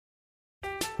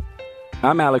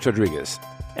I'm Alex Rodriguez.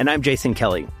 And I'm Jason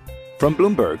Kelly. From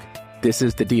Bloomberg, this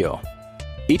is The Deal.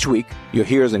 Each week, you'll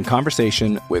hear us in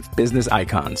conversation with business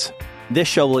icons. This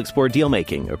show will explore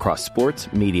deal-making across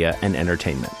sports, media, and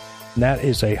entertainment. That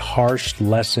is a harsh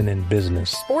lesson in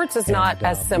business. Sports is not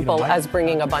as simple as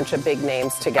bringing a bunch of big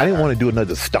names together. I didn't want to do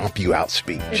another stomp you out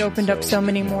speech. It opened up so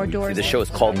many more doors. The show is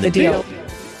called The Deal.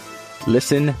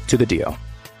 Listen to The Deal.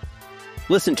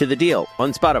 Listen to The Deal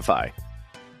on Spotify.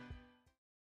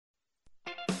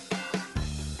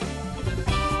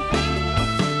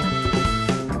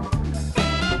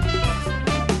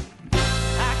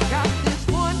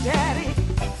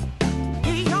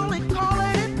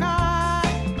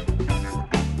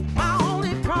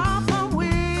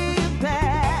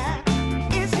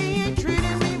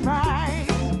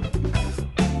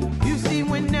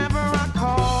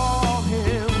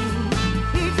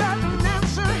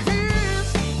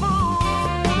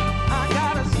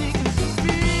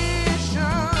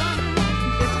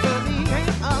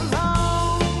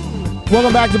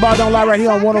 Welcome back to Ball Don't Lie right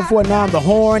here on 104.9 The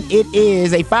Horn. It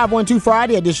is a 512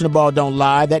 Friday edition of Ball Don't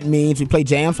Lie. That means we play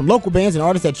jams from local bands and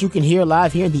artists that you can hear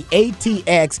live here in the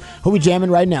ATX. Who we jamming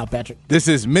right now, Patrick? This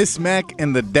is Miss Mac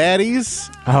and the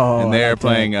Daddies. Oh, and they're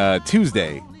playing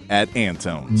Tuesday at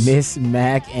Antone's. Miss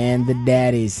Mac and the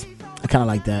Daddies. I kind of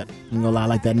like that. I'm going to lie, I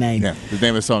like that name. Yeah, the name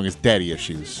of the song is Daddy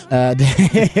Issues.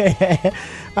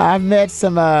 I've met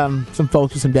some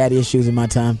folks with some daddy issues in my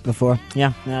time before.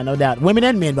 Yeah, no doubt. Women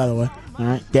and men, by the way. All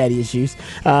right, daddy issues.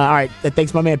 All right,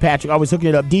 thanks my man Patrick. Always hooking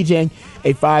it up, DJing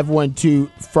a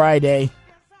 512 Friday.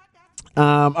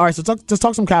 All right, so let's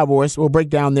talk some Cowboys. We'll break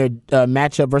down their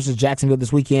matchup versus Jacksonville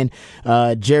this weekend.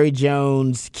 Jerry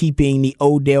Jones keeping the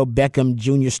Odell Beckham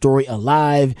Jr. story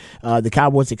alive. The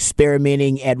Cowboys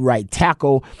experimenting at right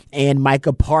tackle, and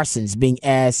Micah Parsons being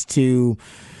asked to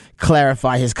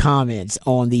clarify his comments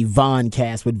on the Von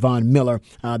cast with Von Miller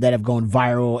that have gone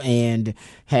viral and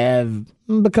have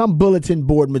become bulletin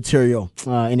board material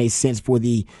in a sense for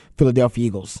the Philadelphia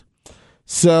Eagles.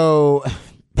 So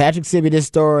Patrick sent me this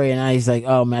story, and I was like,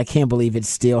 oh, man, I can't believe it's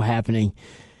still happening.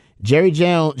 Jerry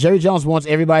Jones wants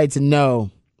everybody to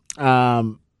know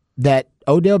that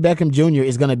Odell Beckham Jr.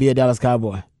 is going to be a Dallas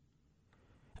Cowboy.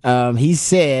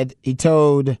 He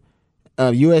told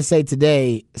USA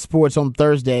Today Sports on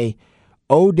Thursday,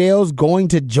 Odell's going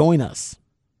to join us.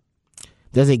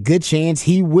 There's a good chance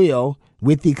he will,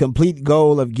 with the complete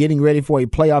goal of getting ready for a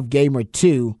playoff game or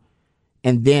two,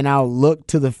 and then I'll look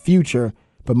to the future,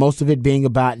 but most of it being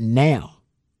about now.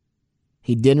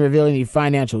 He didn't reveal any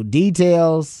financial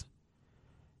details,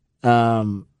 but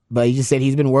he just said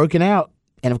he's been working out,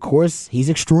 and of course, he's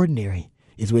extraordinary,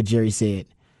 is what Jerry said.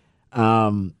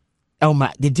 Oh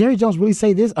my! Did Jerry Jones really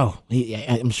say this? Oh,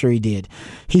 I'm sure he did.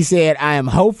 He said, I am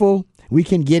hopeful we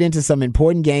can get into some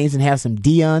important games and have some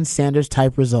Deion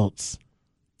Sanders-type results.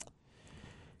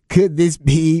 Could this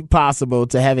be possible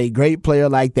to have a great player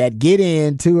like that get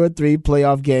in 2 or 3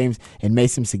 playoff games and make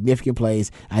some significant plays?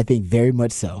 I think very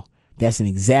much so. That's an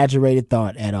exaggerated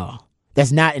thought at all.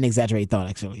 That's not an exaggerated thought,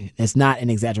 actually. That's not an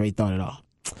exaggerated thought at all.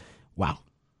 Wow.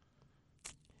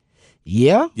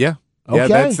 Yeah? Yeah. Okay.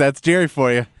 Yeah, that's Jerry for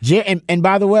you. And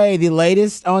by the way, the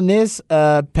latest on this,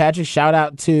 Patrick, shout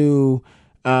out to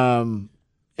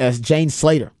Jane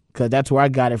Slater, because that's where I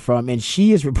got it from. And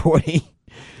she is reporting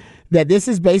that this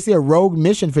is basically a rogue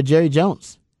mission for Jerry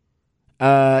Jones.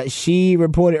 She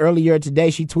reported earlier today,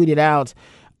 she tweeted out,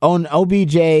 on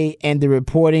OBJ and the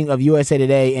reporting of USA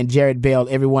Today and Jared Bell,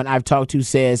 everyone I've talked to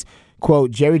says,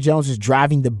 quote, Jerry Jones is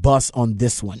driving the bus on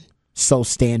this one, so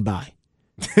stand by.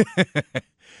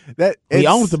 He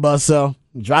owns the bus, so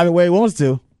drive it where he wants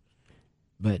to.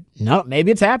 But no,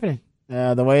 maybe it's happening.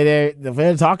 The way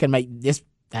they're talking,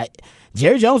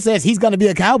 Jerry Jones says he's going to be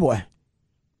a Cowboy.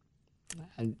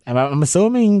 I'm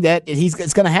assuming that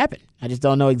it's going to happen. I just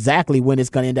don't know exactly when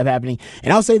it's going to end up happening.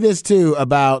 And I'll say this too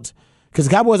because the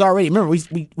Cowboys already, remember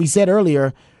we said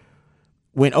earlier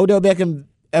when Odell Beckham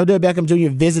Jr.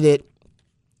 visited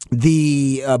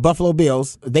the Buffalo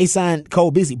Bills, they signed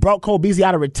Cole Beasley, brought Cole Beasley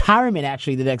out of retirement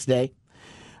actually the next day.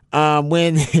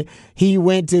 When he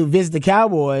went to visit the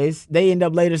Cowboys, they end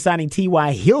up later signing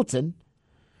T.Y. Hilton.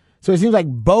 So it seems like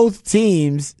both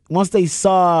teams, once they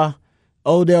saw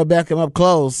Odell Beckham up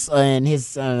close and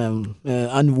his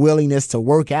unwillingness to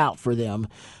work out for them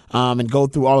and go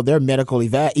through all of their medical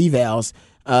evals,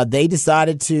 they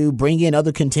decided to bring in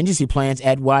other contingency plans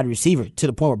at wide receiver to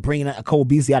the point where bringing Cole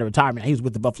Beasley out of retirement. He was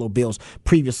with the Buffalo Bills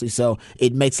previously, so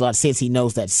it makes a lot of sense. He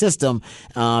knows that system,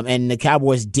 and the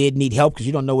Cowboys did need help because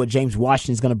you don't know what James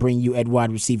Washington's going to bring you at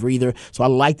wide receiver either. So I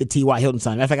like the T.Y. Hilton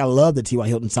signing. Matter of fact, I love the T.Y.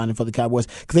 Hilton signing for the Cowboys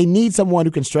because they need someone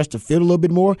who can stretch the field a little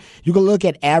bit more. You can look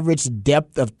at average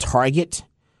depth of target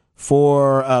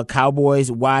for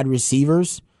Cowboys wide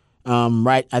receivers.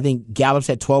 Right, I think Gallup's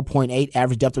at 12.8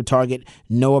 average depth of target.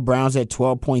 Noah Brown's at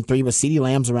 12.3, but CeeDee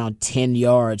Lamb's around 10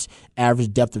 yards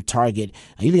average depth of target.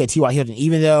 You look at T.Y. Hilton,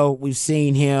 even though we've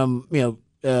seen him,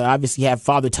 obviously have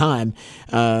father time,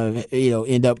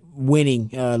 end up winning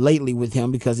lately with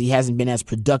him because he hasn't been as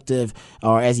productive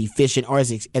or as efficient or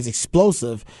as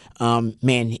explosive.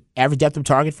 Average depth of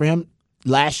target for him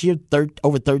last year,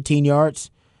 over 13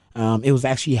 yards. It was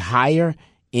actually higher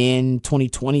in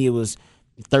 2020. It was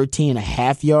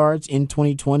 13.5 yards in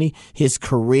 2020. His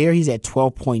career, he's at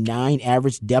 12.9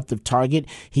 average depth of target.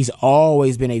 He's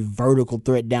always been a vertical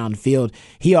threat downfield.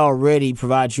 He already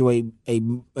provides you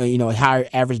a higher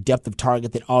average depth of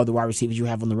target than all the wide receivers you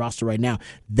have on the roster right now.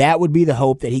 That would be the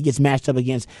hope, that he gets matched up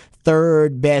against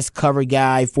third best cover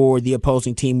guy for the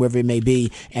opposing team, wherever it may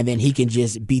be, and then he can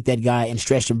just beat that guy and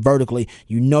stretch him vertically.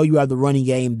 You have the running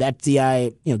game. That's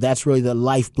that's really the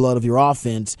lifeblood of your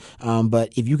offense.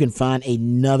 But if you can find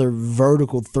another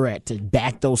vertical threat to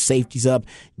back those safeties up,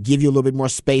 give you a little bit more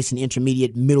space in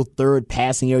intermediate middle third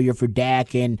passing area for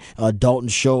Dak and Dalton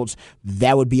Schultz,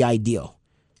 that would be ideal.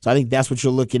 So I think that's what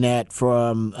you're looking at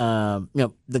from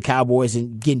the Cowboys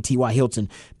and getting T.Y. Hilton.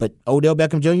 But Odell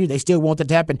Beckham Jr., they still want that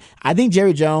to happen. I think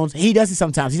Jerry Jones, he does it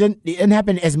sometimes. It doesn't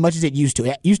happen as much as it used to.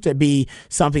 It used to be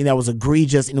something that was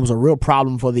egregious and it was a real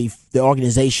problem for the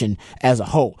organization as a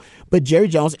whole. But Jerry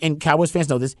Jones, and Cowboys fans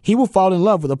know this, he will fall in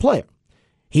love with a player.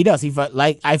 He does.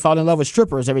 I fall in love with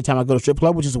strippers every time I go to strip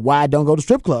club, which is why I don't go to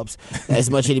strip clubs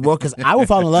as much anymore, because I will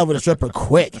fall in love with a stripper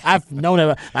quick. I've known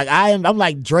it. I'm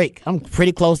like Drake. I'm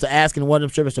pretty close to asking one of them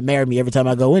strippers to marry me every time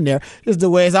I go in there. It's the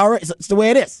way it's the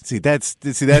way it is. See, that's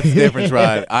the difference,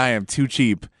 Rod. I am too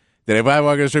cheap. That if I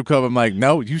walk in a strip club, I'm like,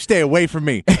 no, you stay away from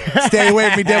me. Stay away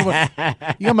from me, devil.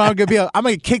 I'm gonna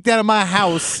get kicked out of my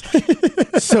house.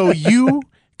 So you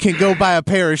can go buy a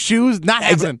pair of shoes. Not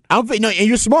happening. And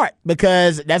you're smart,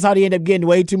 because that's how they end up getting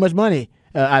way too much money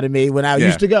out of me when I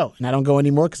used to go. And I don't go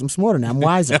anymore because I'm smarter now. I'm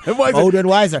wiser. Older and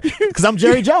wiser. Because I'm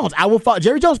Jerry Jones.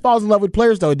 Jerry Jones falls in love with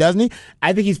players, though, doesn't he?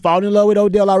 I think he's fallen in love with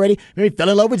Odell already. Maybe he fell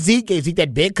in love with Zeke. Gave Zeke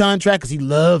that big contract because he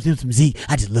loves him some Zeke.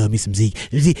 I just love me some Zeke.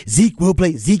 Zeke will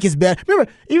play. Zeke is better.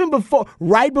 Remember, even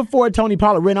right before Tony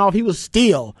Pollard went off, he was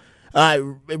still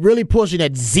really pushing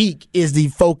that Zeke is the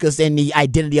focus and the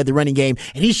identity of the running game.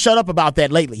 And he shut up about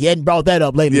that lately. He hadn't brought that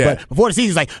up lately. Yeah. But before the season,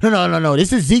 he's like, no,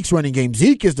 this is Zeke's running game.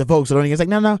 Zeke is the focus of the running game.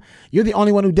 It's like, no, you're the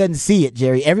only one who doesn't see it,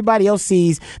 Jerry. Everybody else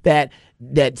sees that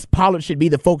Pollard should be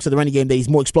the focus of the running game, that he's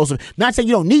more explosive. Not saying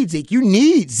you don't need Zeke. You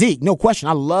need Zeke, no question.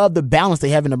 I love the balance they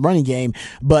have in the running game.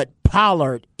 But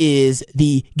Pollard is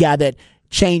the guy that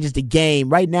changes the game.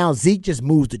 Right now, Zeke just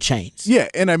moves the chains. Yeah,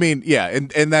 and I mean,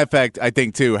 and that fact, I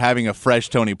think, too, having a fresh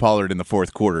Tony Pollard in the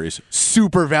fourth quarter is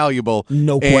super valuable.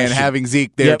 No question. And having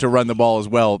Zeke there to run the ball as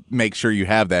well, make sure you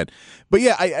have that. But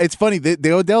yeah, it's funny.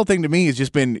 The Odell thing to me has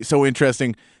just been so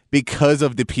interesting because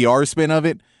of the PR spin of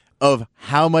it, of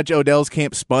how much Odell's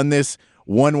camp spun this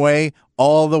one way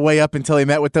all the way up until he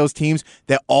met with those teams,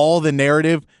 that all the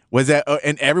narrative was that,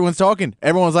 and everyone's talking.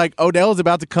 Everyone's like, Odell's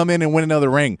about to come in and win another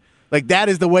ring. Like, that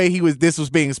is the way this was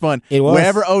being spun. It was.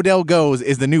 Wherever Odell goes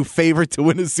is the new favorite to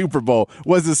win a Super Bowl,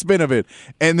 was the spin of it.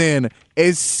 And then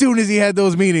as soon as he had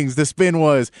those meetings, the spin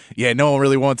was, no one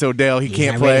really wants Odell. He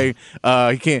can't play.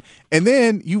 He can't. And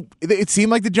then it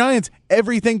seemed like the Giants,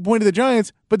 everything pointed to the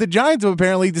Giants, but the Giants have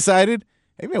apparently decided,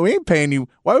 hey, man, we ain't paying you.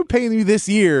 Why are we paying you this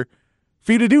year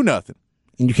for you to do nothing?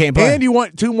 And you can't play. And you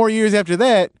want 2 more years after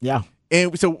that. Yeah.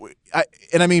 And so,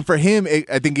 I mean, for him,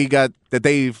 I think he got that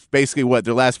they've basically,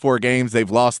 their last 4 games,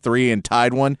 they've lost 3 and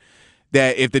tied 1.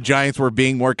 That if the Giants were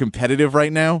being more competitive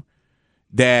right now,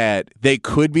 that they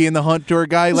could be in the hunt for a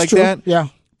guy like that. Yeah.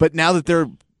 But now that they're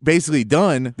basically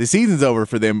done, the season's over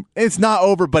for them. It's not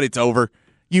over, but it's over.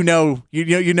 You know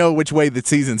which way the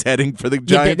season's heading for the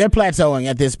Giants. Yeah, they're plateauing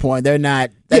at this point. They're not.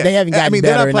 They haven't gotten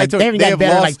better. They haven't gotten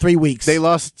better in like 3 weeks. They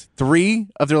lost 3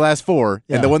 of their last 4,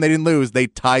 and the one they didn't lose, they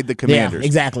tied the Commanders. Yeah,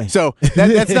 exactly. So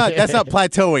that's not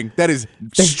plateauing. That is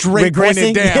straight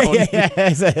pointed down.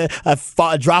 It's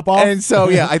a drop off. And so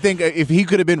I think if he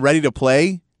could have been ready to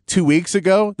play 2 weeks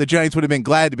ago, the Giants would have been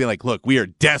glad to be like, look, we are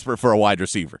desperate for a wide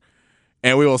receiver,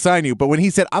 and we will sign you. But when he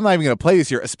said, I'm not even going to play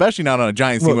this year, especially not on a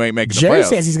Giants team who ain't making the playoffs. Jerry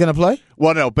says he's going to play.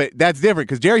 Well, no, but that's different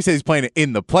because Jerry says he's playing it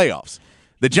in the playoffs.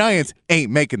 The Giants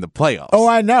ain't making the playoffs. Oh,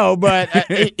 I know, but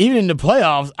even in the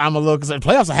playoffs, I'm a little concerned.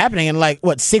 Playoffs are happening in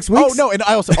 6 weeks? Oh no, and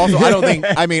I also I don't think.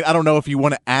 I mean, I don't know if you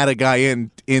want to add a guy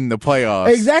in the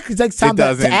playoffs. Exactly, it's time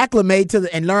to acclimate to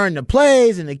and learn the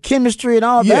plays and the chemistry and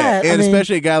all that. And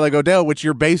especially a guy like Odell, which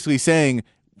you're basically saying,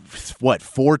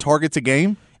 4 targets a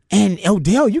game? And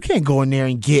Odell, you can't go in there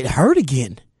and get hurt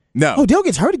again. No. Odell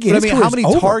gets hurt again. But how many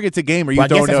targets a game are you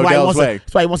throwing Odell's way?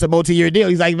 That's why he wants a multi-year deal.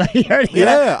 He's like,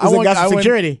 yeah, I want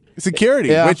security. Security,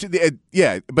 yeah.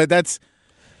 Which, but that's,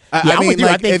 I mean,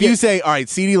 if you say, all right,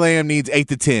 CeeDee Lamb needs 8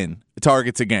 to 10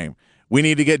 targets a game, we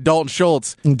need to get Dalton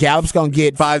Schultz. And Gallup's going to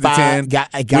get 5 to 10.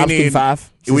 Gallup's getting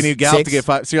 5. We need Gallup to get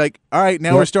 5. So you're like, all right,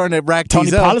 now we're starting to rack Tony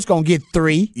these up. Tony Pollard's going to get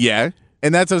 3. Yeah,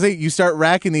 and that's what I'm saying. You start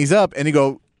racking these up, and you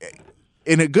go,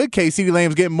 in a good case, CeeDee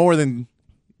Lamb's getting more than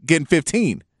getting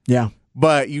 15. Yeah.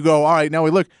 But you go, all right, now we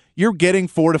look, you're getting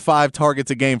 4 to 5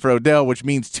 targets a game for Odell, which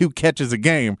means 2 catches a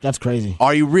game. That's crazy.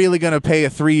 Are you really going to pay a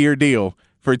 3-year deal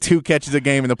for 2 catches a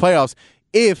game in the playoffs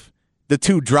if the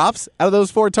 2 drops out of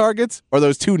those 4 targets or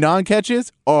those 2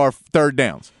 non-catches are third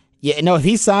downs? Yeah, no, if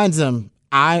he signs them,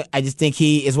 I just think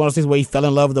he is one of those things where he fell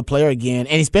in love with the player again,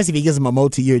 and especially if he gives him a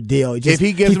multi-year deal. If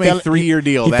he gives him a 3-year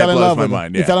deal, that blows my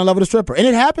mind. He fell in love with a stripper, and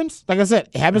it happens. Like I said,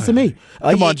 it happens to me.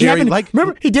 Come on, Jerry.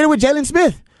 Remember, he did it with Jalen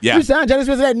Smith. Yeah. We signed Jalen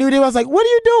Smith to that new deal. I was like, what are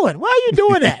you doing? Why are you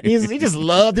doing that? He just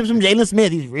loved him some Jalen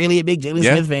Smith. He's really a big Jalen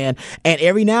Smith fan. And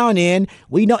every now and then,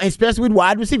 we know, especially with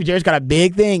wide receivers, Jerry's got a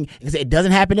big thing. It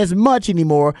doesn't happen as much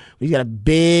anymore. But he's got a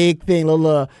big thing.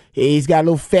 He's got a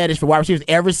little fetish for wide receivers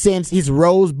ever since his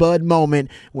Rosebud moment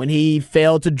when he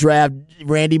failed to draft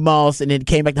Randy Moss and then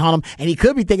came back to hunt him. And he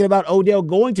could be thinking about Odell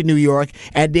going to New York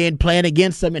and then playing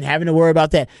against them and having to worry about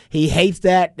that. He hates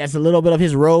that. That's a little bit of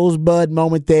his Rosebud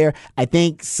moment there. I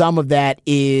think some of that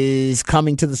is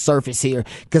coming to the surface here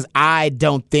because I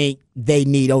don't think they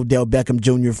need Odell Beckham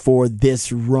Jr. for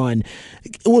this run.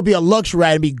 It would be a luxury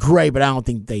and be great, but I don't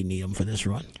think they need him for this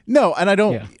run. No, and I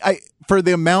don't. Yeah. For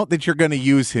the amount that you're going to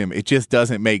use him, it just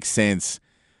doesn't make sense.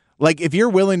 Like, if you're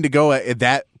willing to go at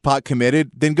that pot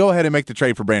committed, then go ahead and make the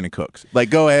trade for Brandon Cooks. Like,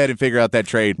 go ahead and figure out that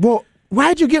trade. Well,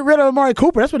 why'd you get rid of Amari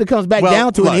Cooper? That's what it comes back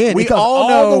down to in the end. We it comes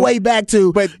all all the way back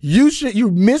to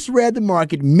you misread the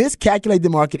market, miscalculated the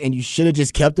market, and you should have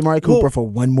just kept Amari Cooper for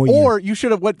one more year. Or you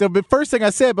should have, the first thing I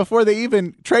said before they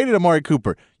even traded Amari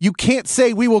Cooper, you can't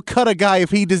say we will cut a guy if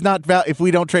he does not if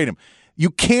we don't trade him. You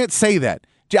can't say that.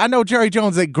 I know Jerry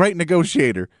Jones is a great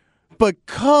negotiator, but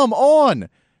come on.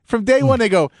 From day one, they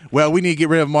go, well, we need to get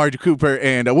rid of Amari Cooper,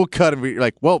 and we'll cut him. You're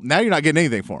like, well, now you're not getting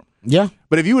anything for him. Yeah.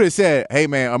 But if you would have said, hey,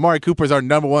 man, Amari Cooper's our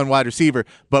number 1 wide receiver,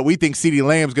 but we think CeeDee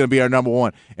Lamb's going to be our number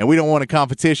 1, and we don't want a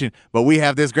competition, but we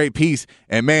have this great piece,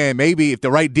 and, man, maybe if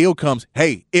the right deal comes,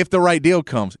 if the right deal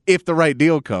comes,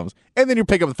 and then you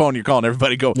pick up the phone and you're calling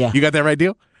everybody, you got that right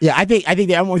deal? Yeah, I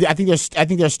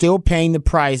think they're still paying the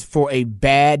price for a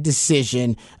bad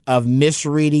decision of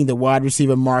misreading the wide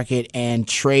receiver market and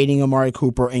trading Amari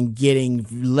Cooper and getting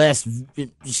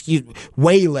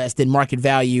way less than market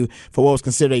value for what was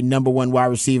considered a number 1 wide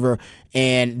receiver.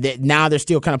 And now they're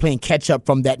still kind of playing catch up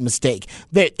from that mistake.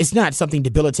 It's not something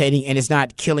debilitating and it's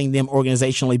not killing them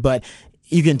organizationally, but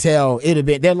you can tell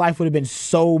their life would have been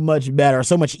so much better,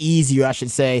 so much easier, I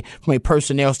should say, from a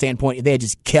personnel standpoint, if they had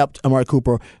just kept Amari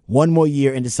Cooper one more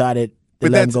year and decided to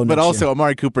let him go next But also, year.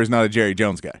 Amari Cooper is not a Jerry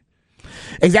Jones guy.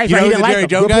 Exactly. You know who's the Jerry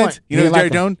Jones guys? You know the Jerry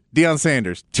Jones? Deion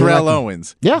Sanders, Terrell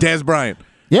Owens, Dez Bryant.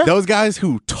 Yeah. Those guys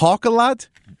who talk a lot,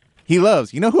 he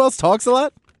loves. You know who else talks a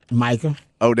lot? Micah.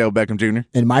 Odell Beckham Jr.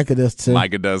 And Micah does too.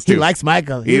 Micah does too. He likes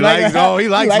Micah. He likes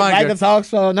Micah. Micah talks.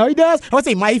 So no, he does. I would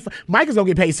say Micah's gonna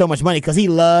get paid so much money because he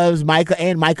loves Micah,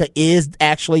 and Micah is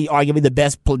actually arguably the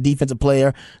best defensive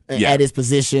player at his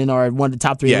position or one of the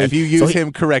top 3. Yeah, if you use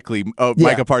him correctly,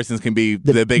 Micah Parsons can be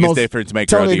the biggest difference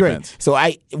maker on defense. So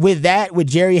with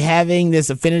Jerry having this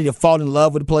affinity to fall in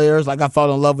love with players, like I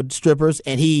fall in love with strippers,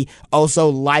 and he also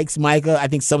likes Micah. I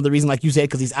think some of the reason, like you said,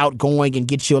 because he's outgoing and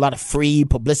gets you a lot of free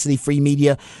publicity, free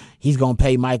media. He's going to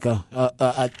pay Micah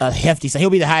a hefty. So he'll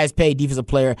be the highest paid defensive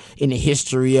player in the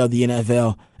history of the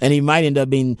NFL, and he might end up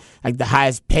being like the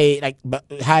highest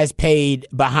paid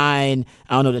behind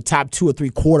the top 2 or 3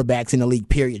 quarterbacks in the league.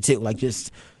 Period. Too, like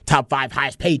just top 5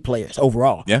 highest paid players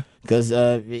overall. Yeah, because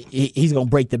he's going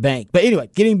to break the bank. But anyway,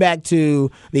 getting back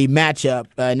to the matchup,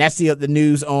 and that's the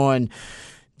news on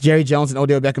Jerry Jones and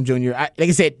Odell Beckham Jr. Like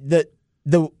I said,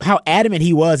 how adamant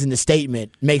he was in the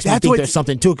statement makes me think there's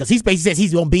something to it because he basically says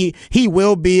he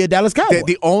will be a Dallas Cowboy.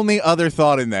 The only other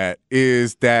thought in that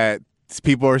is that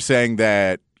people are saying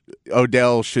that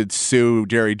Odell should sue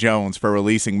Jerry Jones for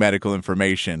releasing medical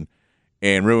information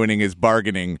and ruining his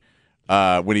bargaining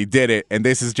when he did it. And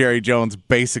this is Jerry Jones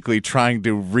basically trying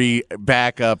to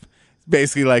back up,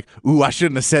 basically like, ooh, I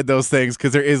shouldn't have said those things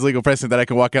because there is legal precedent that I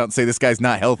can walk out and say this guy's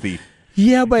not healthy.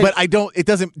 Yeah, but I don't.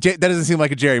 That doesn't seem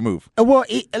like a Jerry move. Well,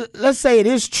 let's say it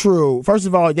is true. First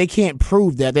of all, they can't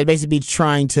prove that. They'd basically be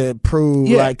trying to prove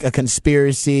like a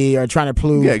conspiracy or trying to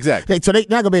prove. Yeah, exactly. So they're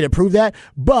not gonna be able to prove that.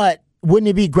 But wouldn't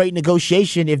it be great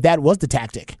negotiation if that was the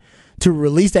tactic? To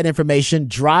release that information,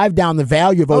 drive down the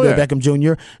value of Odell Beckham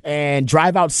Jr., and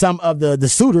drive out some of the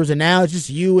suitors, and now it's just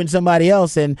you and somebody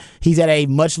else, and he's at a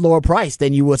much lower price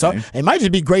than you would. So it might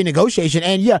just be great negotiation.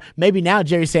 And yeah, maybe now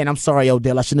Jerry's saying, "I'm sorry,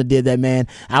 Odell, I shouldn't have did that, man.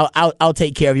 I'll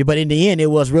take care of you." But in the end,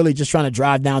 it was really just trying to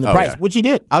drive down the price, which he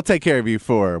did. I'll take care of you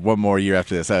for one more year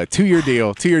after this.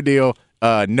 2-year deal.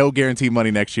 No guaranteed money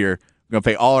next year. We're going to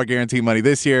pay all our guaranteed money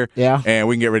this year, and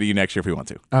we can get rid of you next year if we want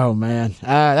to. Oh, man.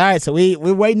 All right, so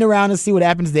we're waiting around to see what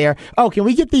happens there. Oh, can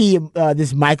we get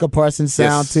this Micah Parsons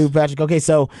sound too, Patrick? Okay,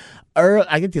 so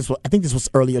I think this was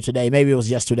earlier today. Maybe it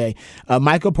was yesterday.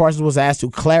 Micah Parsons was asked to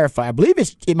clarify. I believe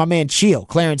it's my man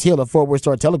Clarence Hill of Fort Worth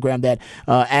Star-Telegram that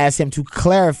asked him to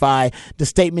clarify the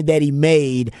statement that he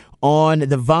made on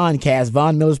the Von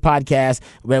Miller's podcast,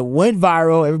 that went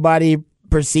viral. Everybody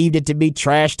perceived it to be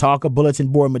trash talk or bulletin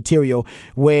board material,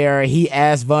 where he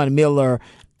asked Von Miller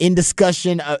in a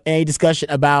discussion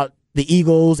about the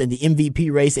Eagles and the MVP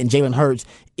race and Jalen Hurts,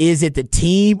 is it the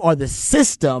team or the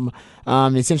system,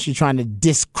 essentially trying to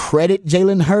discredit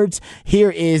Jalen Hurts?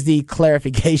 Here is the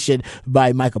clarification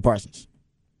by Micah Parsons.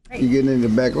 You getting any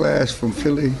backlash from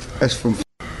Philly? That's from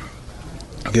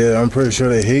Yeah, I'm pretty sure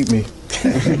they hate me.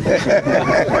 Would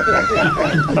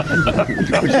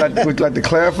you like to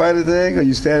clarify the thing? Are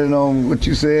you standing on what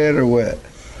you said or what?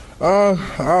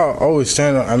 I always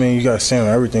stand on, you got to stand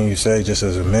on everything you say just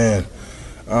as a man.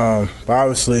 But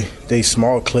obviously, they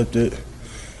small clipped it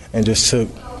and just took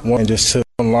one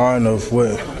line of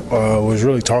what was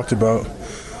really talked about.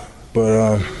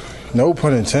 But no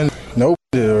pun intended, no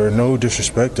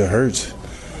disrespect to Hurts.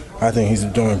 I think he's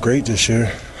doing great this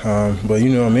year. But you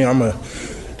know what I mean? I'm a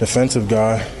defensive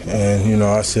guy, and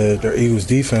I said their Eagles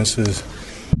defense is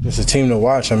just a team to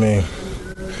watch. I mean,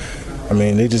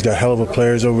 they just got hell of a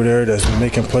players over there that's been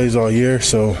making plays all year.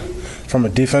 So from a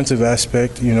defensive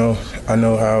aspect, I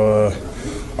know how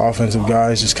offensive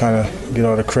guys just kind of get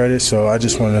all the credit. So I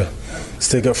just want to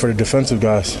stick up for the defensive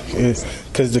guys,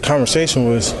 because the conversation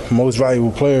was most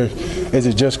valuable player. Is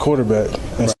it just quarterback?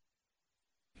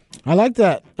 I like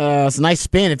that. It's a nice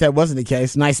spin if that wasn't the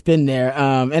case. Nice spin there.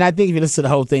 And I think if you listen to the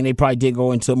whole thing, they probably did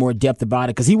go into more depth about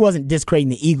it, because he wasn't discrediting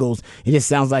the Eagles. It just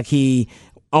sounds like he,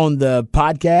 on the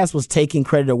podcast, was taking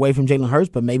credit away from Jalen Hurts.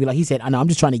 But maybe, like he said, I know I'm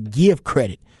just trying to give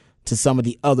credit to some of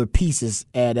the other pieces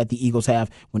that the Eagles have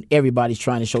when everybody's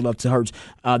trying to show love to Hurts.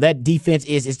 That defense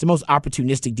it's the most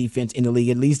opportunistic defense in the league,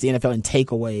 at least the NFL in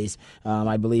takeaways,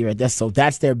 I believe.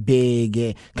 That's their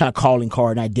big kind of calling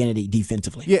card and identity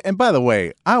defensively. Yeah, and by the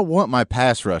way, I want my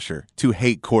pass rusher to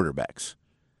hate quarterbacks.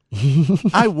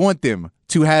 I want them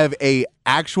to have a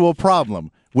actual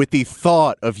problem with the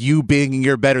thought of you being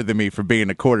you're better than me for being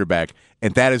a quarterback.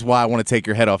 And that is why I want to take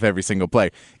your head off every single play.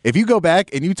 If you go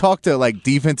back and you talk to like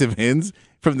defensive ends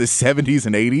from the 70s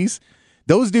and 80s,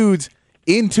 those dudes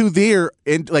into their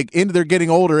getting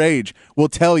older age will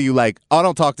tell you like, oh,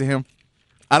 don't talk to him.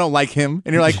 I don't like him.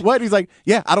 And you're like, what? He's like,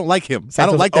 yeah, I don't like him. I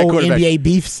don't like that quarterback. NBA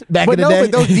beefs back in the day.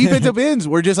 But those defensive ends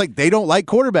were just like, they don't like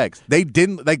quarterbacks.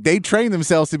 They train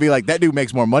themselves to be like, that dude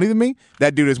makes more money than me.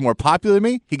 That dude is more popular than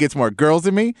me. He gets more girls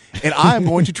than me. And I am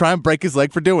going to try and break his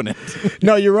leg for doing it.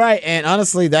 No, you're right. And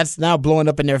honestly, that's now blowing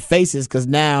up in their faces, because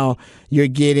now you're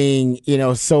getting,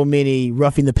 so many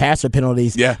roughing the passer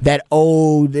penalties. Yeah. That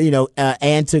old,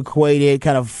 antiquated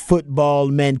kind of football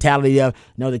mentality of,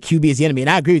 the QB is the enemy. And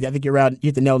I agree with you. I think you're right. You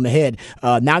hit the nail on the head.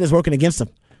 Now that's working against them.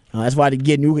 That's why they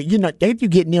get you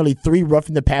get nearly 3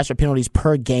 roughing the passer penalties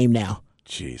per game now.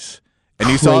 Jeez. And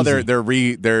you saw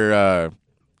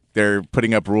they're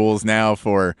putting up rules now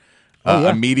for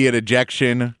immediate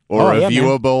ejection or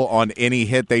reviewable on any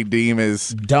hit they deem as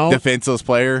defenseless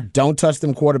player. Don't touch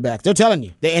them quarterbacks. They're telling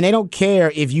you. And they don't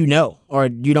care if you know or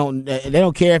you don't. They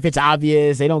don't care if it's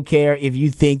obvious. They don't care if you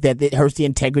think that it hurts the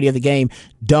integrity of the game.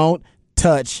 Don't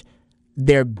touch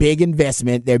their big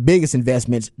investment, their biggest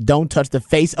investments. Don't touch the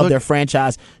face of their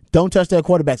franchise. Don't touch their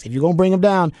quarterbacks. If you're going to bring them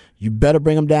down, you better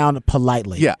bring them down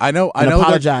politely. Yeah, I know.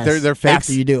 Apologize they're fake,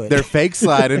 after you do it. They're fake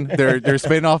sliding. they're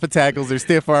spinning off of tackles. They're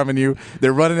stiff arming you.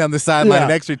 They're running down the sideline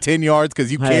an extra 10 yards because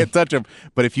you can't touch them.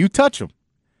 But if you touch them,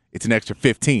 it's an extra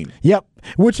 15. Yep.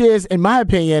 Which is, in my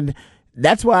opinion,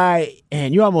 that's why,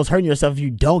 and you're almost hurting yourself if you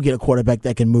don't get a quarterback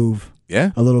that can move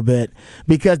a little bit,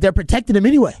 because they're protecting them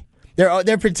anyway.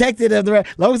 They're protected of as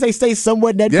long as they stay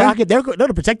somewhat in that pocket, they're going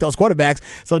to protect those quarterbacks.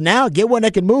 So now get one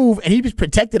that can move, and he's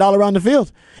protected all around the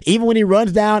field. Even when he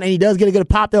runs down and he does get a good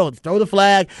pop, they'll throw the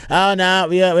flag. Oh, no,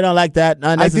 we don't like that.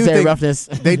 Unnecessary roughness.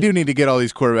 They do need to get all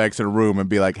these quarterbacks in a room and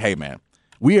be like, hey, man,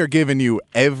 we are giving you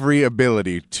every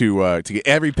ability to get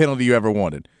every penalty you ever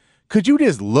wanted. Could you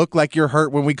just look like you're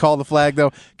hurt when we call the flag,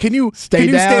 though? Can you stay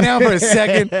down for a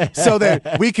second so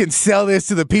that we can sell this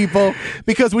to the people?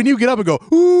 Because when you get up and go,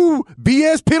 ooh,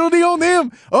 BS penalty on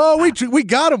them. Oh, we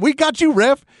got them. We got you,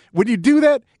 ref. When you do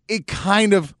that, it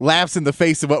kind of laughs in the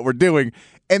face of what we're doing.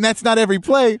 And that's not every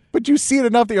play, but you see it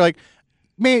enough that you're like,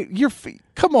 man,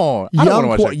 come on. I don't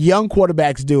want to watch that. Young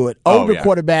quarterbacks do it. Older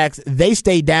quarterbacks, they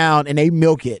stay down and they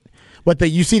milk it. But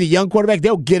you see the young quarterback,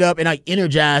 they'll get up and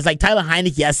energize. Like Tyler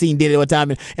Heineke, I seen did it one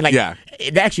time, and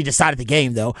it actually decided the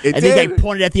game though. Then they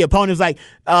pointed at the opponent, it was like,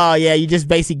 "Oh yeah, you just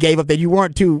basically gave up. That you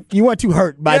weren't too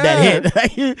hurt by that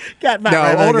hit." You got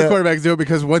older quarterbacks do it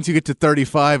because once you get to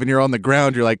 35 and you're on the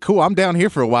ground, you're like, "Cool, I'm down here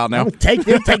for a while now." Take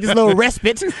this little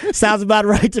respite. Sounds about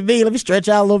right to me. Let me stretch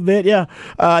out a little bit. Yeah,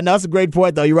 no, that's a great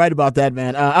point though. You're right about that,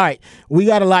 man. All right, we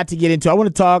got a lot to get into. I want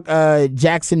to talk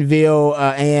Jacksonville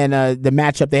and the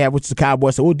matchup they have, which is the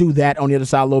Cowboys. So we'll do that on the other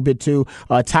side a little bit too.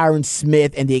 Tyron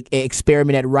Smith and the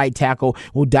experiment at right tackle.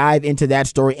 We'll dive into that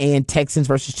story and Texans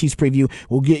versus Chiefs preview.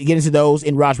 We'll get into those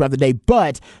in Raj Round of the Day.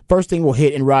 But first thing we'll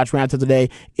hit in Raj Round of the Day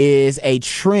is a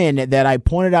trend that I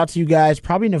pointed out to you guys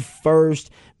probably in the first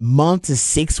month to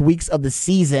 6 weeks of the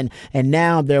season, and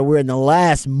now we're in the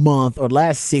last month or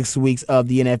last 6 weeks of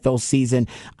the NFL season.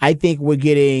 I think we're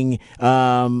getting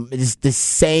the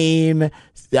same,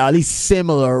 at least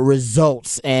similar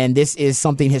results, and this is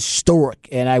something historic,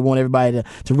 and I want everybody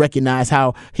to recognize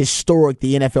how historic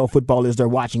the NFL football is they're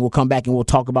watching. We'll come back and we'll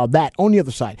talk about that on the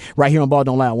other side, right here on Ball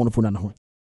Don't Lie on 104.9 The Horn.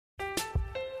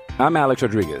 I'm Alex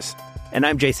Rodriguez. And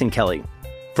I'm Jason Kelly.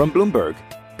 From Bloomberg,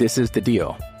 this is The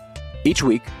Deal. Each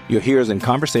week, you'll hear us in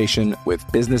conversation with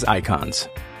business icons.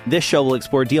 This show will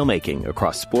explore deal-making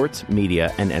across sports,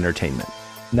 media, and entertainment.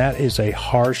 That is a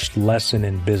harsh lesson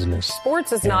in business.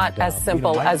 Sports is not as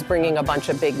simple as bringing a bunch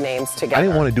of big names together. I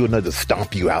didn't want to do another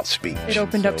stomp you out speech. It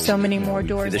opened up so many more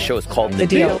doors. The show is called The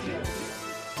Deal.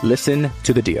 Listen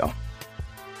to The Deal.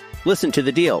 Listen to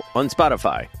The Deal on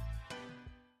Spotify.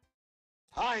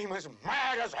 I'm as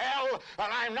mad as hell,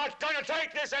 and I'm not going to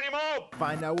take this anymore.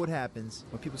 Find out what happens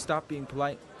when people stop being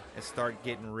polite and start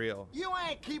getting real. You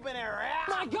ain't keeping it around.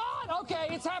 My God! Okay,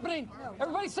 it's happening.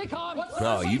 Everybody stay calm.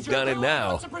 Oh, you've done it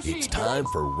now. It's time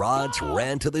for Rod's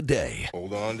Rant of the Day.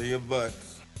 Hold on to your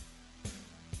butts.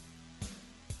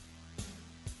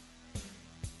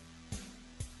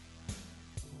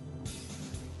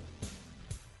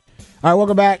 All right,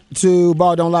 welcome back to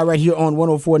Ball Don't Lie right here on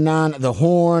 104.9 The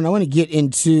Horn. I want to get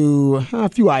into a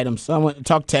few items. I want to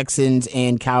talk Texans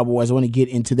and Cowboys. I want to get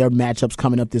into their matchups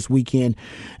coming up this weekend.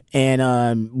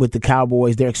 And with the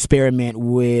Cowboys, their experiment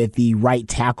with the right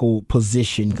tackle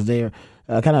position, because they're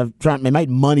kind of trying, they might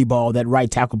moneyball that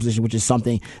right tackle position, which is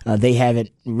something they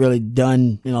haven't really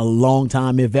done in a long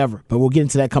time, if ever. But we'll get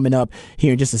into that coming up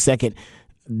here in just a second.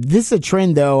 This is a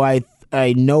trend, though,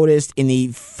 I noticed in the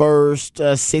first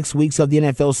 6 weeks of the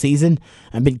NFL season.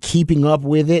 I've been keeping up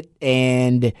with it,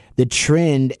 and the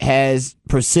trend has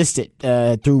persisted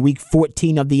through week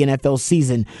 14 of the NFL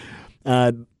season.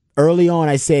 Early on,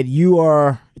 I said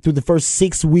through the first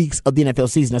 6 weeks of the NFL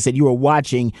season, I said you are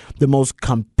watching the most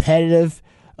competitive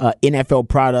NFL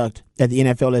product that the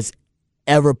NFL has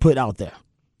ever put out there.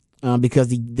 Because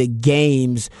the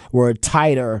games were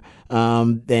tighter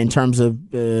in terms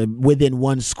of within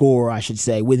one score, I should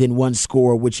say, within one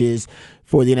score, which is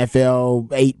for the NFL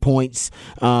 8 points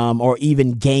or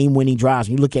even game-winning drives.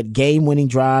 When you look at game-winning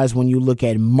drives, when you look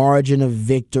at margin of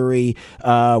victory,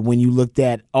 when you looked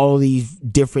at all these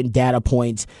different data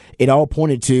points, it all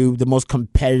pointed to the most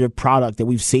competitive product that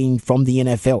we've seen from the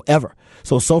NFL ever.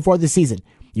 So far this season,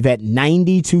 you've had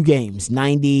 92 games,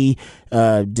 90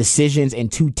 decisions, and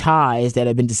 2 ties that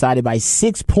have been decided by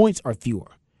 6 points or fewer.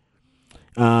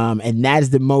 And that is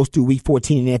the most through week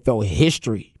 14 in NFL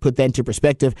history. Put that into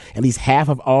perspective, at least half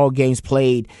of all games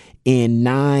played in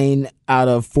 9 out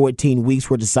of 14 weeks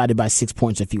were decided by 6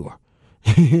 points or fewer.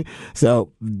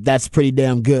 So that's pretty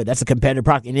damn good. That's a competitive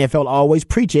product. And the NFL always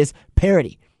preaches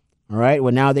parity. All right.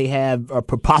 Well, now they have a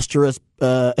preposterous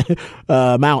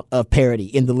amount of parity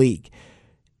in the league.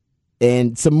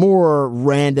 And some more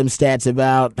random stats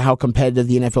about how competitive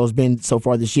the NFL has been so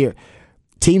far this year.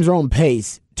 Teams are on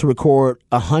pace to record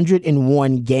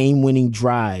 101 game-winning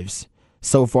drives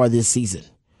so far this season.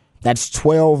 That's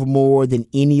 12 more than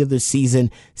any other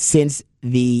season since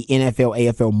the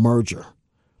NFL-AFL merger.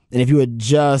 And if you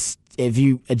adjust if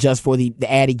you adjust for the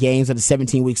added games of the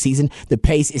 17-week season, the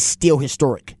pace is still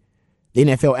historic. The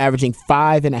NFL averaging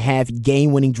 5.5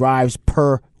 game-winning drives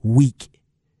per week,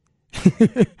 which,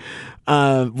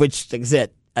 like I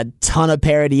said, a ton of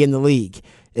parity in the league.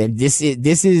 And this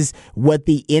is what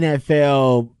the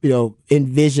NFL,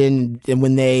 envisioned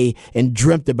and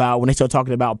dreamt about when they started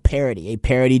talking about parity, a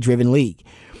parity-driven league.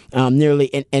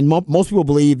 Most people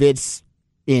believe it's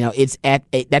at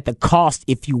the cost,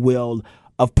 if you will,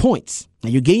 of points. Now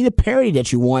you're getting the parity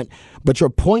that you want, but your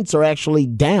points are actually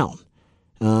down.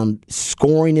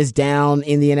 Scoring is down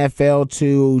in the NFL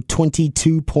to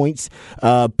 22 points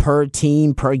per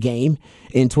team per game.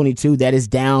 In 22, that is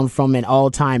down from an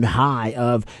all-time high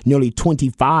of nearly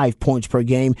 25 points per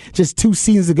game just 2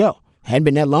 seasons ago. Hadn't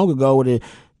been that long ago where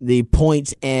the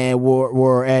points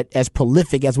were as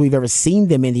prolific as we've ever seen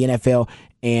them in the NFL,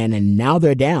 and now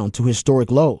they're down to historic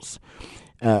lows.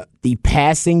 The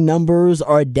passing numbers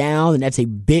are down, and that's a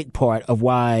big part of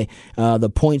why the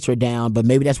points are down, but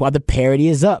maybe that's why the parity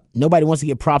is up. Nobody wants to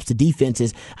give props to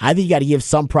defenses. I think you got to give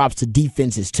some props to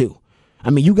defenses, too. I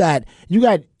mean, you got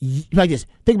like this.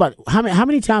 Think about how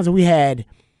many times have we had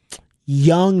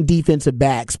young defensive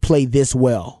backs play this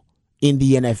well in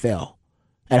the NFL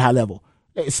at high level?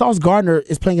 Sauce Gardner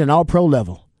is playing at an all-pro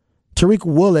level. Tariq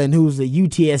Woolen, who's a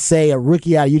UTSA, a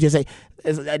rookie out of UTSA,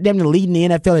 is them leading the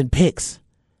NFL in picks.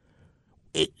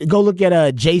 Go look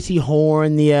at J.C.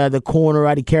 Horn, the corner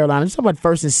out of Carolina. Just talking about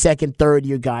first and second, third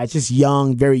year guys, just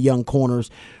young, very young corners.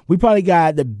 We probably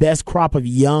got the best crop of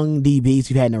young DBs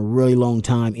we've had in a really long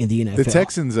time in the NFL. The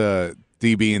Texans,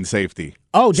 DB and safety.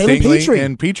 Oh, Jalen Petrie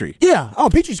and Petrie. Yeah. Oh,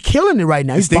 Petrie's killing it right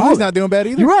now. Stingley's not doing bad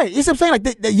either. You're right. It's what I'm saying.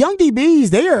 Like the young DBs,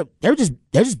 they're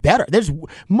just better.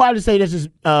 I would say they're just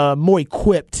more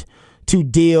equipped to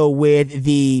deal with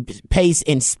the pace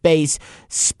and space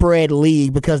spread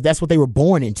league because that's what they were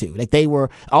born into. Like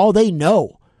all they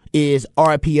know is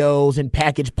RPOs and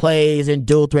package plays and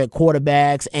dual threat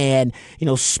quarterbacks and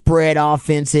spread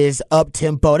offenses, up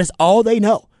tempo. That's all they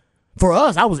know. For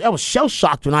us, I was shell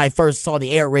shocked when I first saw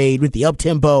the air raid with the up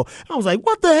tempo. I was like,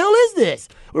 "What the hell is this?"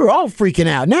 We were all freaking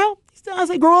out. Now, I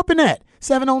say, grow up in that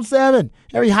 7-on-7.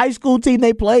 Every high school team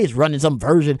they play is running some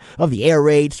version of the air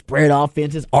raid, spread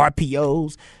offenses,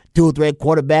 RPOs, dual threat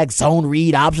quarterback, zone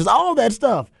read options, all that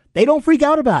stuff. They don't freak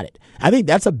out about it. I think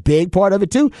that's a big part of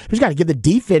it too. We just got to give the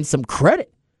defense some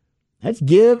credit. Let's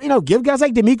give guys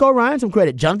like D'Amico Ryan some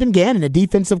credit. Jonathan Gannon, the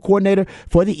defensive coordinator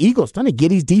for the Eagles, trying to get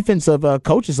these defensive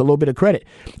coaches a little bit of credit.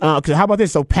 Because how about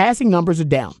this? So passing numbers are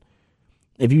down.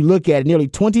 If you look at it, nearly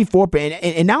 24%,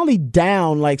 and not only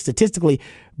down like statistically,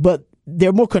 but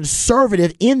they're more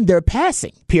conservative in their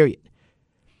passing, period.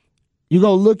 You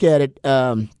go look at it,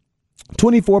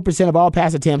 24% of all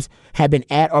pass attempts have been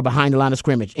at or behind the line of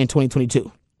scrimmage in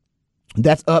 2022.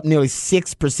 That's up nearly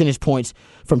 6 percentage points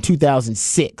from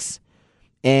 2006.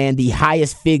 And the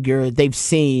highest figure they've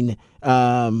seen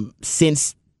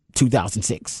since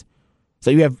 2006.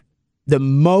 So you have the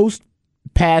most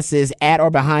passes at or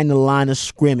behind the line of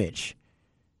scrimmage,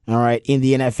 all right, in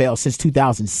the NFL since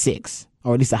 2006,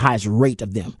 or at least the highest rate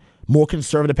of them. More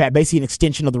conservative pass, basically an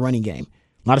extension of the running game.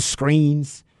 A lot of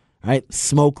screens, right?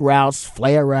 Smoke routes,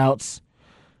 flare routes,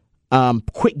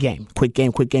 quick game.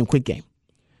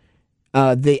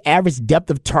 The average depth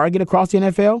of target across the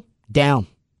NFL, down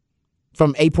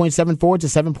from 8.74 to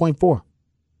 7.4.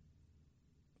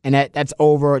 And that's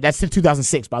since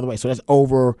 2006, by the way. So that's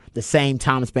over the same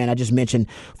time span I just mentioned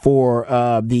for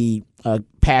the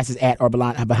passes at or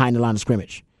behind the line of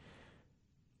scrimmage.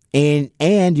 And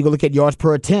you go look at yards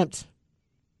per attempt,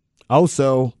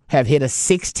 also have hit a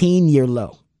 16-year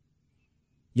low.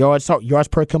 Yards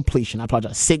per completion. I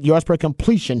apologize. Yards per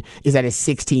completion is at a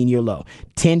 16-year low.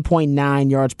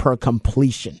 10.9 yards per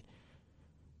completion.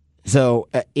 So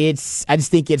I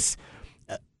just think it's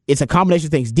a combination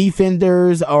of things.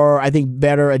 Defenders are, I think,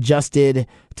 better adjusted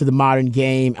to the modern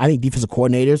game. I think defensive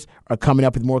coordinators are coming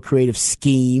up with more creative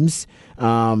schemes.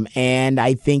 And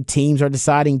I think teams are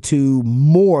deciding to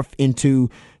morph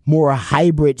into more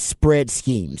hybrid spread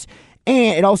schemes.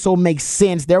 And it also makes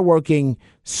sense. They're working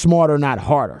smarter, not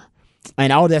harder.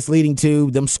 And all that's leading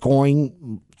to them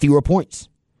scoring fewer points.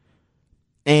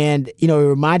 And, it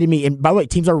reminded me, and by the way,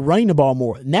 teams are running the ball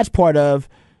more. And that's part of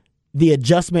the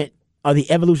adjustment of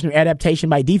the evolutionary adaptation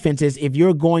by defenses. If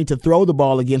you're going to throw the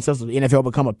ball against us, the NFL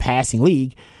become a passing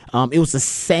league. It was the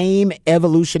same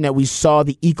evolution that we saw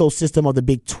the ecosystem of the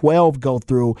Big 12 go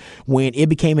through when it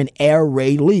became an air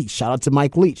raid league. Shout out to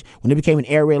Mike Leach. When it became an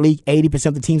air raid league, 80%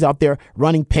 of the teams out there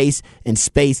running pace and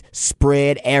space,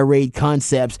 spread, air raid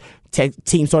concepts.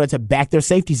 teams started to back their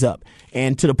safeties up,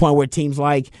 and to the point where teams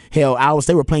like, hell, Iowa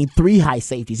State were playing 3 high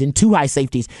safeties and 2 high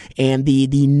safeties, and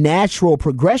the natural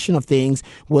progression of things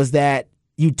was that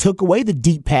you took away the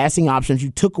deep passing options,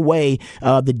 you took away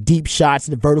the deep shots,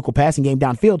 the vertical passing game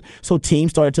downfield, so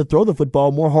teams started to throw the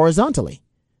football more horizontally.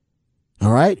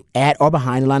 All right, at or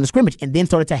behind the line of scrimmage, and then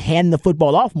started to hand the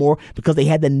football off more because they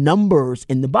had the numbers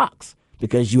in the box,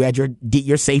 because you had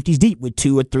your safeties deep with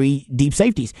 2 or 3 deep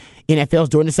safeties. NFL's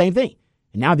doing the same thing.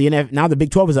 And now the Big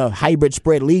 12 is a hybrid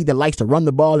spread league that likes to run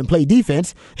the ball and play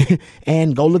defense.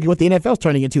 And go look at what the NFL's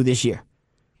turning into this year,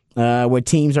 where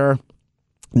teams are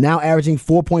now averaging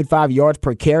 4.5 yards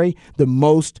per carry, the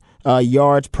most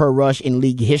yards per rush in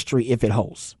league history if it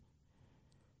holds.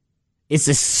 It's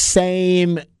the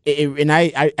same, and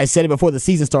I said it before the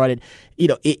season started.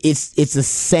 It's the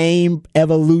same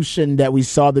evolution that we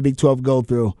saw the Big 12 go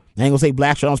through. I ain't gonna say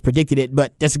Black Jones predicted it,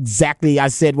 but that's exactly I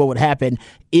said what would happen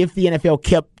if the NFL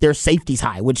kept their safeties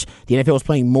high, which the NFL was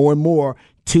playing more and more.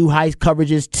 2 high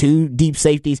coverages, 2 deep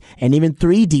safeties, and even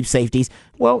 3 deep safeties.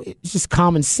 Well, it's just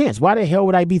common sense. Why the hell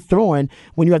would I be throwing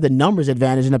when you have the numbers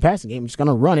advantage in the passing game? I'm just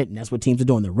gonna run it, and that's what teams are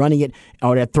doing. They're running it,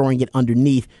 or they're throwing it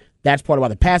underneath. That's part of why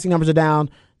the passing numbers are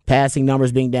down. Passing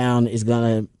numbers being down is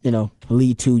going to,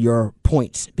 lead to your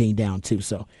points being down too.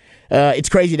 So it's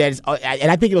crazy that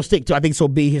and I think it'll stick too. I think this will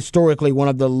be historically one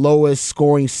of the lowest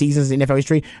scoring seasons in NFL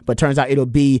history, but turns out it'll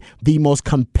be the most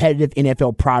competitive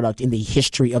NFL product in the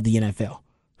history of the NFL.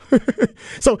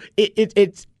 So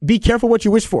it's be careful what you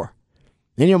wish for.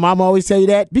 And your mom always tell you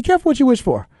that. Be careful what you wish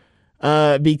for,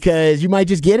 because you might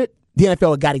just get it. The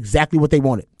NFL got exactly what they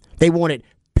wanted. They wanted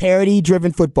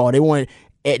parity-driven football. They wanted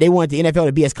the NFL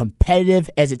to be as competitive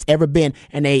as it's ever been,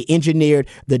 and they engineered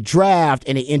the draft,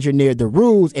 and they engineered the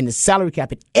rules and the salary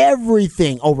cap and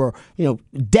everything over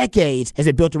decades as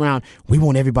it built around. We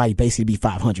want everybody basically to be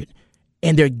 500,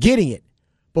 and they're getting it.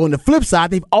 But on the flip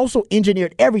side, they've also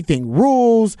engineered everything: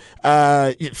 rules,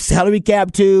 salary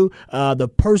cap too, the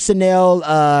personnel,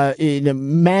 the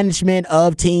management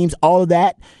of teams. All of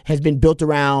that has been built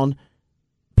around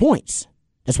points.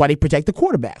 That's why they protect the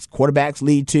quarterbacks. Quarterbacks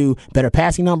lead to better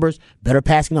passing numbers. Better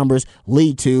passing numbers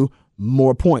lead to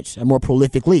more points, a more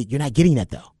prolific league. You're not getting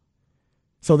that, though.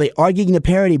 So they are getting the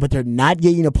parity, but they're not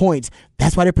getting the points.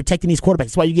 That's why they're protecting these quarterbacks.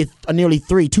 That's why you get nearly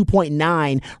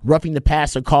 2.9 roughing the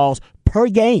passer calls per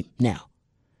game now,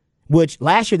 which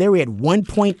last year they were at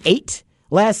 1.8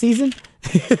 last season.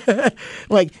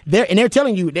 They're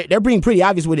telling you, they're being pretty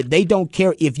obvious with it. They don't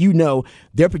care if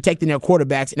they're protecting their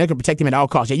quarterbacks and they're going to protect them at all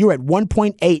costs. Yeah, you were at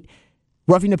 1.8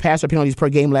 roughing the passer penalties per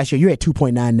game last year. You're at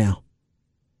 2.9 now.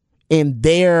 And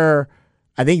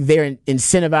I think they're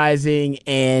incentivizing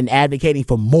and advocating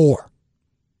for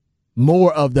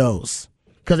more of those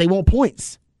because they want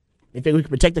points. If we can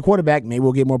protect the quarterback, maybe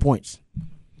we'll get more points.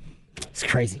 It's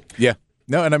crazy. Yeah.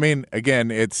 No, and I mean,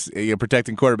 again, it's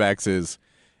protecting quarterbacks is,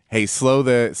 hey, slow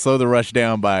the rush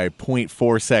down by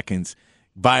 0.4 seconds.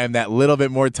 Buy them that little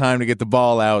bit more time to get the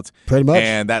ball out. Pretty much.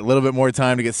 And that little bit more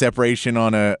time to get separation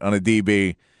on a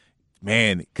DB.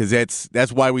 Man, because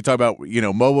that's why we talk about,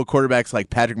 mobile quarterbacks like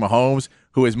Patrick Mahomes,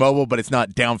 who is mobile, but it's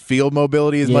not downfield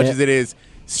mobility as much as it is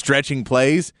stretching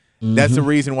plays. Mm-hmm. That's the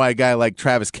reason why a guy like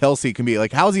Travis Kelce can be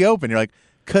like, how's he open? You're like,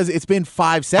 because it's been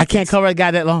 5 seconds. I can't cover a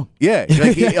guy that long. Yeah.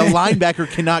 Like, a linebacker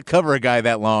cannot cover a guy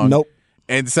that long. Nope.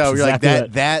 And so you're like,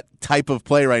 that type of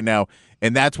play right now.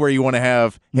 And that's where you want to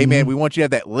have, hey, man, we want you to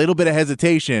have that little bit of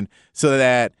hesitation so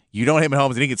that you don't hit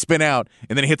Mahomes and he can spin out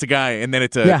and then it hits a guy and then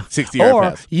it's a 60-yard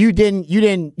pass. Or you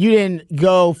didn't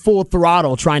go full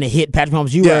throttle trying to hit Patrick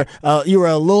Mahomes. You were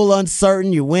a little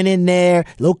uncertain. You went in there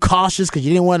a little cautious because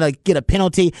you didn't want to get a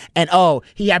penalty. And,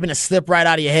 he happened to slip right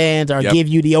out of your hands or give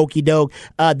you the okie doke.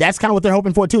 That's kind of what they're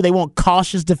hoping for, too. They want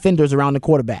cautious defenders around the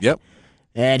quarterback. Yep.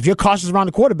 And if you're cautious around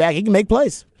the quarterback, he can make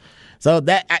plays. So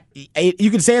that you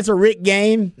can say it's a rigged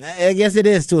game. I guess it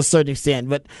is to a certain extent.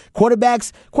 But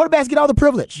quarterbacks get all the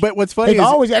privilege. But what's funny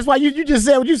that's why you just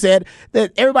said what you said,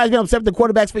 that everybody's been upset with the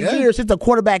quarterbacks for years since the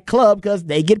quarterback club because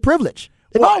they get privilege.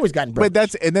 They've always gotten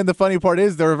privilege. And then the funny part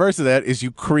is the reverse of that is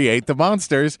you create the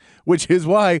monsters, which is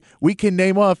why we can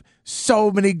name off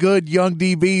so many good young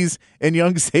DBs and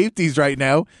young safeties right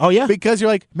now. Oh yeah, because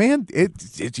you're like, man,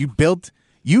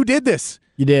 you did this.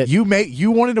 You did.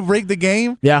 You wanted to rig the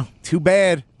game. Yeah. Too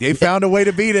bad. They found a way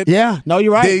to beat it. Yeah. No,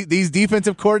 you're right. These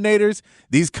defensive coordinators,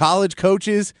 these college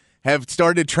coaches have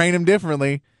started to train them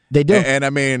differently. They do. And I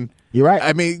mean, you're right.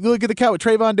 I mean, look at the count with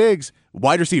Trayvon Diggs,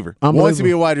 wide receiver. Wants to be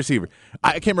a wide receiver.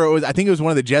 I can't remember. I think it was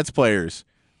one of the Jets players.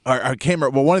 Or I can't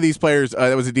remember. Well, one of these players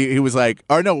that was he was like,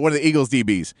 or no, one of the Eagles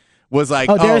DBs was like,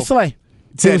 Darius Slay.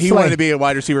 said he wanted to be a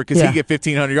wide receiver because he get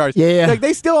 1,500 yards. Yeah. Like,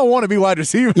 they still don't want to be wide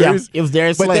receivers. Yeah, it was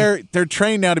Darius Slay. But they're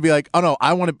trained now to be like, oh no,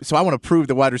 I want to prove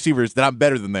the wide receivers that I'm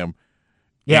better than them.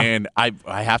 Yeah. And I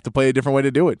have to play a different way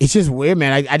to do it. It's just weird,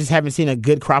 man. I just haven't seen a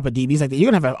good crop of DBs like that.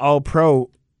 You're going to have an all-pro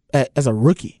as a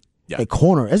rookie. A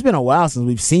corner. It's been a while since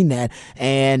we've seen that.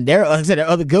 And like I said, there are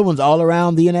other good ones all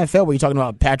around the NFL. Where you're talking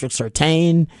about Patrick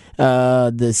Surtain,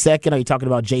 the second. Are you talking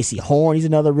about J.C. Horn? He's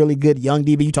another really good young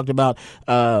DB. You talked about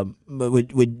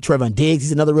with Trevon Diggs.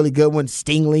 He's another really good one.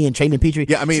 Stingley and Traylon Petrie.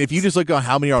 Yeah, I mean, if you just look at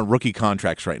how many are on rookie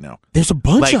contracts right now. There's a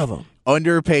bunch of them.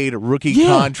 Underpaid rookie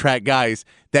contract guys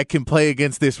that can play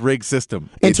against this rigged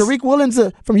system. And Tariq Woolen's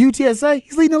from UTSA.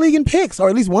 He's leading the league in picks, or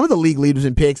at least one of the league leaders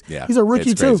in picks. Yeah, he's a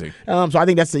rookie too. So I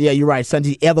think that's you're right. Son,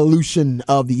 the evolution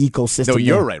of the ecosystem. No,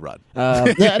 you're right, Rod.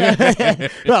 No,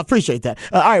 I appreciate that.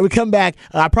 All right, we come back.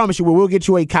 I promise you, we will get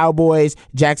you a Cowboys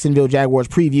Jacksonville Jaguars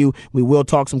preview. We will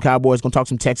talk some Cowboys. Going to talk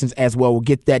some Texans as well. We'll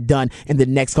get that done in the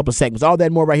next couple of segments. All that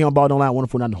and more right here on Ball Don't Lie.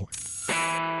 104.9 The Horn.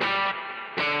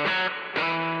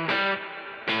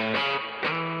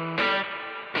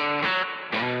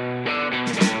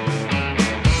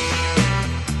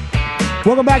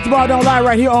 Welcome back to Ball Don't Lie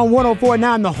right here on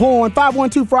 104.9 The Horn.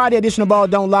 512 Friday edition of Ball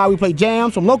Don't Lie. We play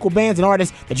jams from local bands and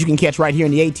artists that you can catch right here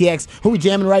in the ATX. Who are we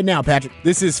jamming right now, Patrick?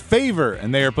 This is Favor,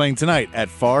 and they are playing tonight at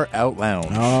Far Out Lounge.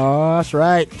 Oh, that's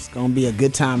right. It's going to be a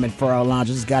good time at Far Out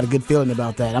Lounge. I just got a good feeling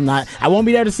about that. I won't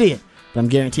be there to see it, but I'm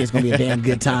guaranteed it's going to be a damn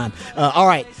good time. All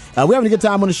right. We're having a good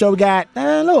time on the show. We got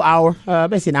a little hour,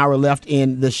 basically an hour left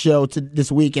in the show this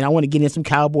week, and I want to get in some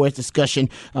Cowboys discussion.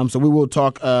 So we will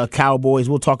talk Cowboys.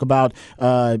 We'll talk about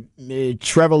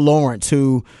Trevor Lawrence,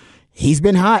 who he's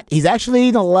been hot. He's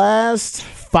actually the last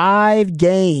 5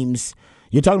 games.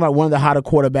 You're talking about one of the hotter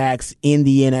quarterbacks in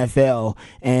the NFL,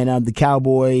 and the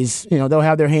Cowboys, they'll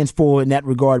have their hands full in that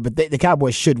regard, but the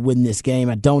Cowboys should win this game.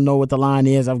 I don't know what the line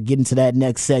is. I'll get into that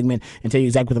next segment and tell you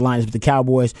exactly what the line is, but the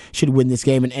Cowboys should win this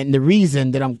game, and the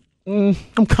reason that I'm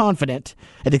confident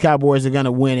that the Cowboys are going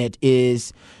to win it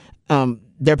is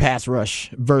their pass rush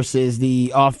versus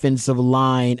the offensive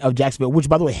line of Jacksonville, which,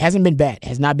 by the way, hasn't been bad,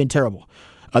 has not been terrible.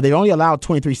 They've only allowed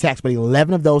 23 sacks, but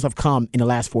 11 of those have come in the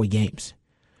last 4 games.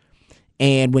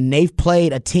 And when they've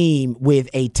played a team with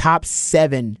a top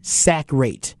 7 sack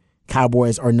rate,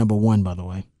 Cowboys are number 1, by the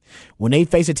way. When they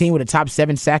face a team with a top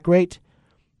 7 sack rate,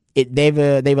 they've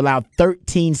allowed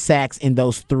 13 sacks in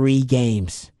those 3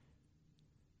 games.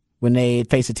 When they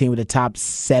face a team with a top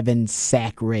 7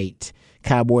 sack rate,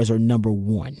 Cowboys are number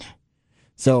 1.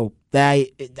 So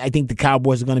I think the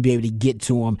Cowboys are going to be able to get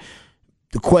to them.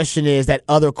 The question is that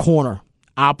other corner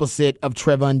opposite of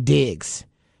Trevon Diggs.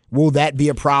 Will that be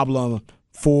a problem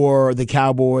for the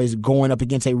Cowboys going up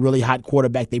against a really hot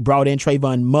quarterback? They brought in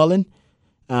Trayvon Mullen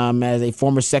as a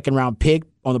former second-round pick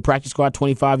on the practice squad,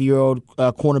 25-year-old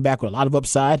cornerback with a lot of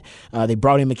upside. They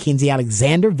brought in Mackenzie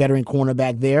Alexander, veteran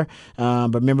cornerback there.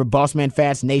 But remember, Bossman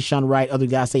Fats, Nahshon Wright, other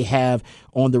guys they have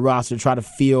on the roster to try to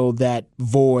fill that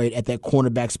void at that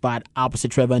cornerback spot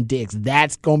opposite Trevon Diggs.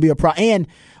 That's going to be a problem. And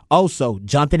also,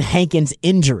 Jonathan Hankins'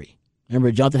 injury.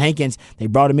 Remember, Jonathan Hankins, they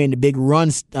brought him in, the big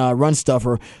run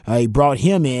stuffer. He brought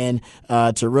him in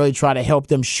to really try to help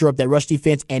them shore up that rush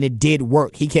defense, and it did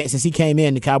work. Since he came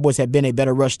in, the Cowboys have been a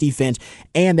better rush defense,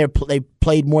 and they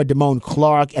played more Damone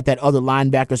Clark at that other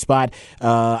linebacker spot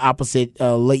opposite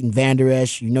Leighton Vander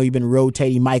Esch. You've been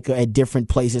rotating Micah at different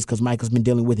places because Micah's been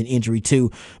dealing with an injury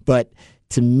too. But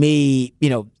to me,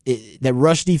 the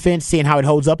rush defense, seeing how it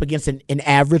holds up against an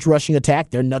average rushing attack,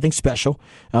 they're nothing special.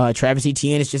 Travis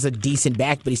Etienne is just a decent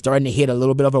back, but he's starting to hit a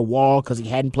little bit of a wall because he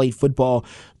hadn't played football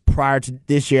prior to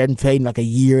this year. Hadn't played in like a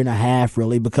year and a half,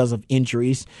 really, because of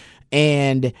injuries.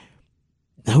 And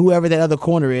whoever that other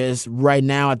corner is right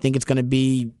now, I think it's going to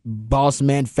be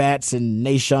Bossman Fats and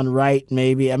Nahshon Wright,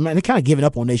 maybe. They're kind of giving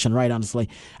up on Nahshon Wright, honestly.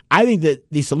 I think that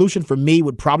the solution for me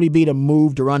would probably be to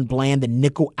move Deron Bland, the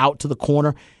nickel, out to the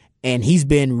corner. And he's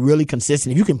been really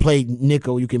consistent. If you can play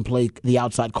nickel, you can play the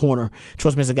outside corner.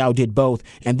 Trust me, as a guy who did both.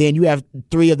 And then you have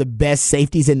 3 of the best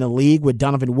safeties in the league with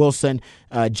Donovan Wilson,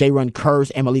 J-Run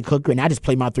Kearse, and Malik Hooker. And I just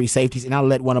play my 3 safeties, and I'll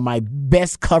let one of my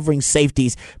best covering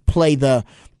safeties play the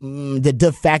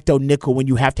de facto nickel when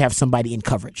you have to have somebody in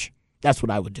coverage. That's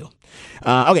what I would do.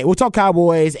 Okay, we'll talk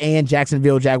Cowboys and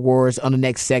Jacksonville Jaguars on the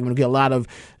next segment. We'll get a lot of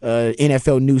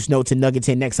NFL news, notes, and nuggets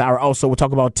in next hour. Also, we'll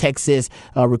talk about Texas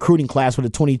recruiting class for the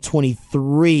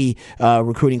 2023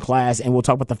 recruiting class, and we'll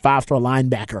talk about the 5-star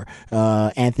linebacker,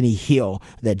 Anthony Hill,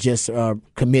 that just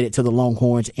committed to the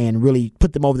Longhorns and really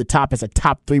put them over the top as a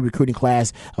top 3 recruiting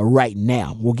class right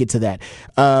now. We'll get to that.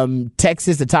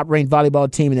 Texas, the top-ranked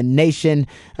volleyball team in the nation,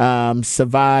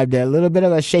 survived a little bit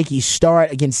of a shaky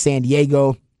start against San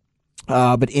Diego.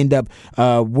 but end up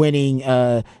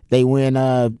winning. They win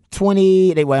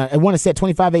 20. They won a set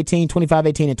 25-18,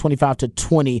 25-18, and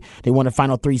 25-20. They won the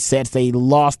final 3 sets. They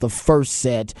lost the first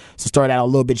set, so started out a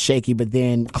little bit shaky, but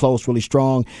then closed really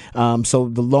strong. So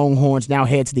the Longhorns now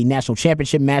head to the national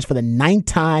championship match for the 9th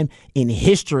time in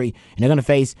history, and they're going to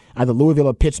face either Louisville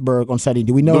or Pittsburgh on Sunday.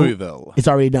 Do we know? Louisville. It's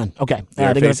already done. Okay.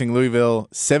 They're facing Louisville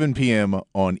 7 p.m.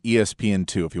 on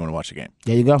ESPN2 if you want to watch the game.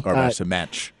 There you go. Or watch the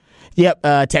match. Yep,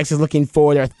 Texas looking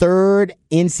for their 3rd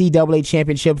NCAA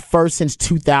championship, first since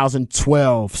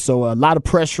 2012. So a lot of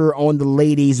pressure on the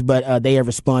ladies, but they have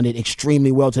responded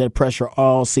extremely well to that pressure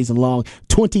all season long.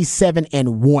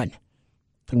 27-1.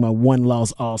 Talking about 1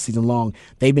 loss all season long.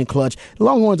 They've been clutch. The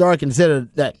Longhorns are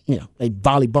considered that a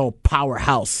volleyball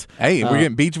powerhouse. Hey, we're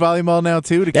getting beach volleyball now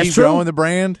too to keep growing the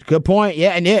brand. Good point.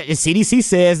 Yeah, and CDC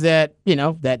says that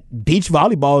that beach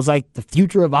volleyball is like the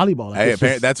future of volleyball.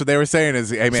 Hey, that's what they were saying.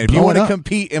 Is hey man, if you want to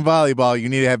compete in volleyball, you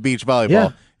need to have beach volleyball.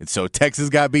 Yeah. And so Texas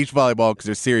got beach volleyball because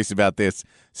they're serious about this.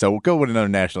 So we'll go with another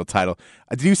national title.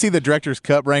 Did you see the Directors'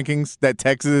 Cup rankings that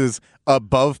Texas is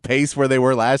above pace where they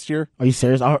were last year? Are you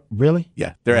serious? Really?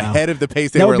 Yeah, they're ahead of the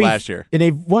pace they were last year. And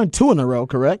they've won 2 in a row,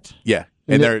 correct? Yeah,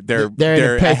 and they're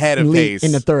ahead of pace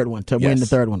in the 3rd one to win the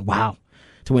 3rd one. Wow,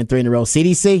 to win 3 in a row.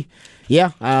 CDC.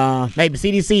 Yeah, maybe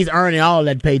CDC's earning all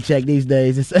that paycheck these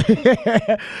days.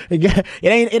 It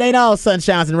ain't all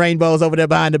sunshines and rainbows over there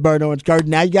behind the burnt orange curtain.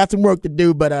 Now you got some work to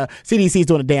do, but CDC's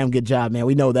doing a damn good job, man.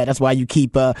 We know that. That's why you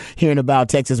keep hearing about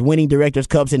Texas winning Directors'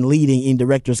 Cups and leading in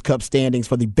Directors' Cup standings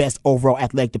for the best overall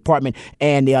athletic department.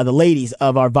 And the ladies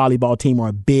of our volleyball team are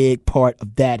a big part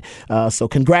of that. So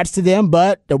congrats to them,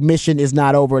 but the mission is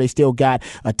not over. They still got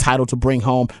a title to bring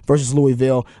home versus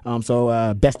Louisville.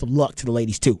 So best of luck to the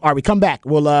ladies too. All right, we come back.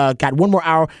 We'll got 1 more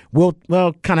hour. We'll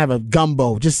kind of have a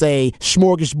gumbo, just a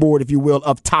smorgasbord, if you will,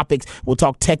 of topics. We'll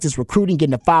talk Texas recruiting,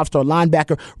 getting a 5-star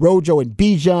linebacker, Rojo and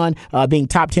Bijan being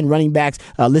top 10 running backs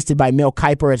listed by Mel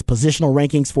Kiper as positional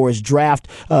rankings for his draft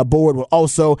board. We'll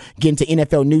also get into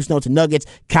NFL news notes and nuggets,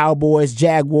 Cowboys,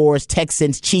 Jaguars,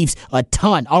 Texans, Chiefs, a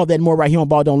ton. All of that and more right here on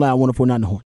Ball Don't Lie on 104.9 The Horn.